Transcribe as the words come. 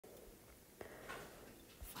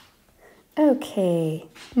Okay,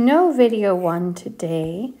 no video one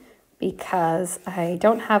today because I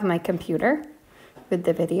don't have my computer with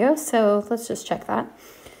the video, so let's just check that.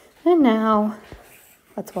 And now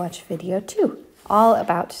let's watch video 2, all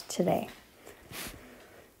about today.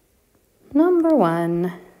 Number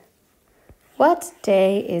 1, what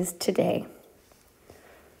day is today?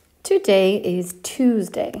 Today is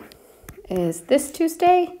Tuesday. Is this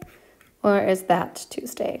Tuesday or is that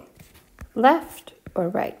Tuesday? Left or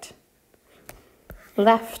right?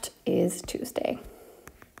 Left is Tuesday.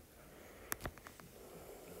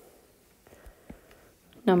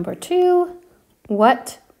 Number 2,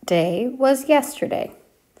 what day was yesterday?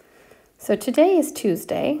 So today is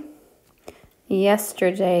Tuesday.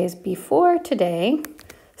 Yesterday is before today,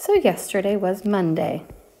 so yesterday was Monday.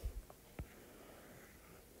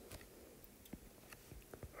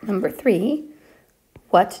 Number 3,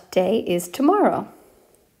 what day is tomorrow?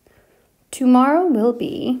 Tomorrow will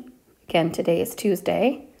be, again, today is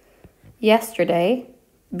Tuesday. Yesterday,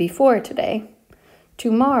 before today.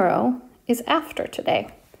 Tomorrow is after today.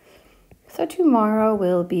 So tomorrow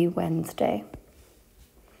will be Wednesday.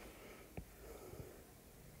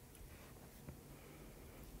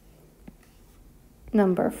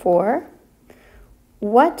 Number 4,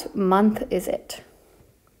 what month is it?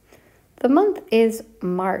 The month is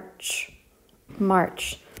March.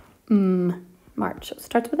 March. March. So it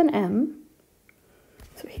starts with an M.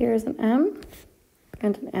 So here's an M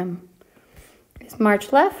and an M. Is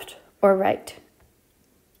March left or right?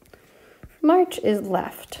 March is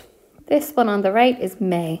left. This one on the right is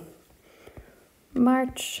May.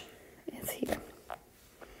 March is here.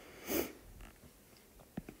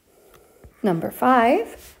 Number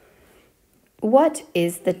 5, what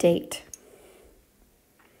is the date?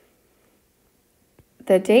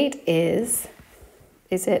 The date is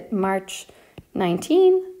it March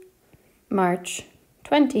 19, March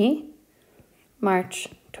 20, March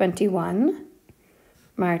 21,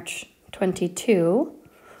 March 22,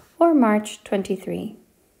 or March 23?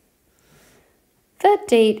 The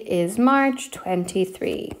date is March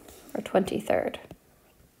 23 or 23rd.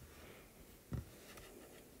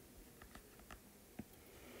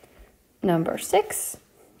 Number 6,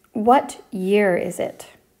 what year is it?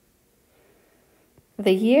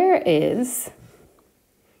 The year is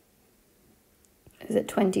it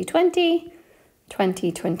 2020,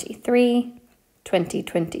 2023,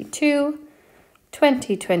 2022,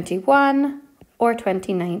 2021, or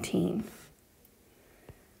 2019?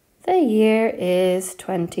 The year is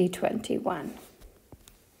 2021.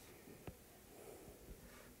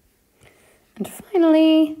 And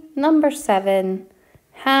finally, number 7,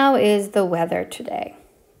 how is the weather today?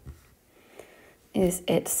 Is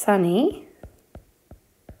it sunny?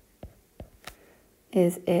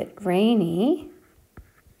 Is it rainy?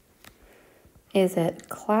 Is it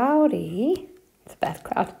cloudy? It's a bad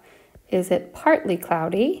cloud. Is it partly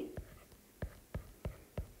cloudy?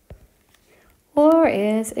 Or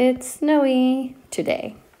is it snowy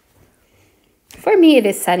today? For me, it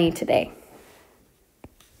is sunny today.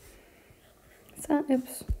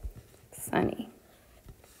 Sunny.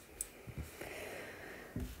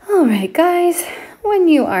 All right, guys, when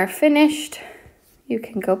you are finished, you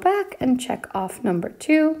can go back and check off number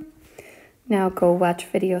 2. Now go watch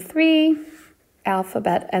video 3,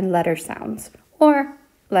 alphabet and letter sounds, or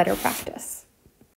letter practice.